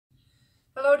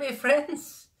Hello dear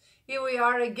friends, here we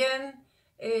are again.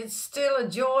 It's still a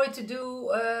joy to do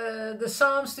the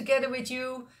Psalms together with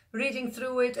you, reading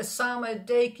through it. A psalm a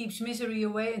day keeps misery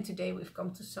away, and today we've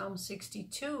come to Psalm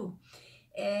 62.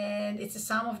 And it's a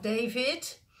Psalm of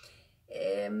David.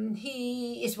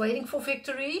 He is waiting for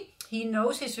victory. He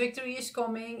knows his victory is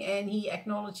coming, and he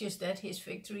acknowledges that his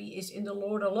victory is in the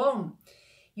Lord alone.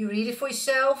 You read it for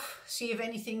yourself, see if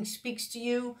anything speaks to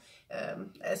you.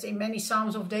 As in many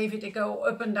Psalms of David, they go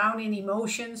up and down in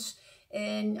emotions.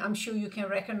 And I'm sure you can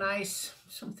recognize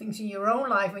some things in your own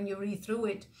life when you read through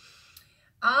it.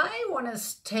 I want to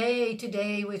stay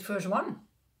today with verse 1.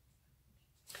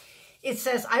 It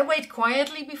says, I wait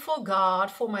quietly before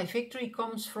God, for my victory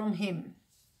comes from him.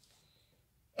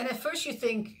 And at first you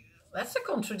think, that's a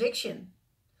contradiction.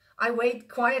 I wait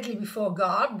quietly before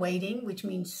God, waiting, which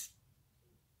means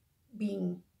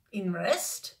being in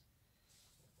rest.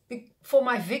 For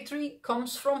my victory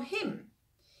comes from him.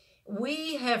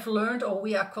 We have learned, or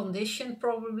we are conditioned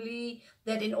probably,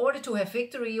 that in order to have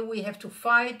victory, we have to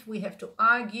fight, we have to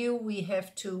argue, we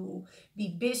have to be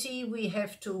busy, we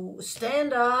have to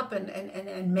stand up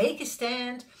and make a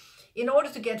stand. In order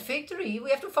to get victory, we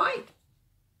have to fight.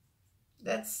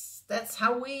 That's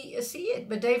how we see it.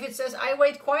 But David says, I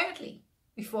wait quietly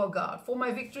before God, for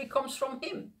my victory comes from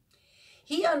him.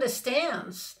 He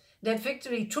understands that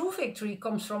victory, true victory,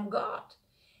 comes from God.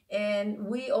 And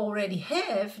we already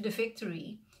have the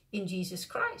victory in Jesus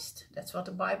Christ. That's what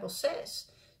the Bible says.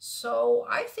 So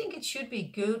I think it should be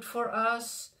good for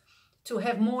us to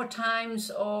have more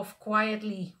times of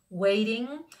quietly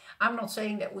waiting. I'm not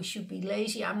saying that we should be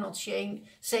lazy. I'm not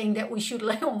saying that we should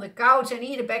lay on the couch and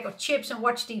eat a bag of chips and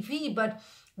watch TV. But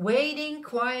waiting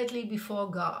quietly before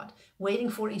God. Waiting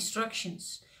for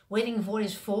instructions. Waiting for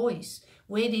his voice.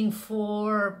 Waiting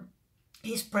for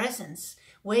his presence,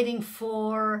 waiting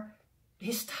for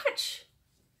his touch.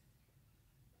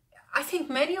 I think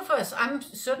many of us, I'm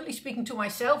certainly speaking to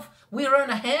myself, we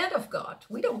run ahead of God.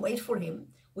 We don't wait for him.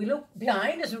 We look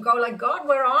behind us and go like, God,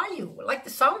 where are you? Like the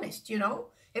psalmist, you know.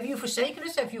 Have you forsaken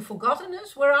us? Have you forgotten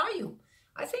us? Where are you?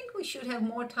 I think we should have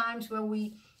more times where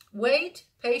we wait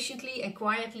patiently and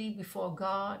quietly before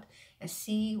God and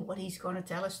see what he's going to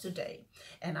tell us today.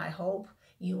 And I hope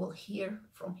you will hear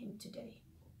from him today.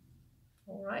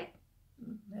 All right,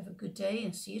 have a good day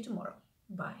and see you tomorrow.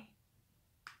 Bye.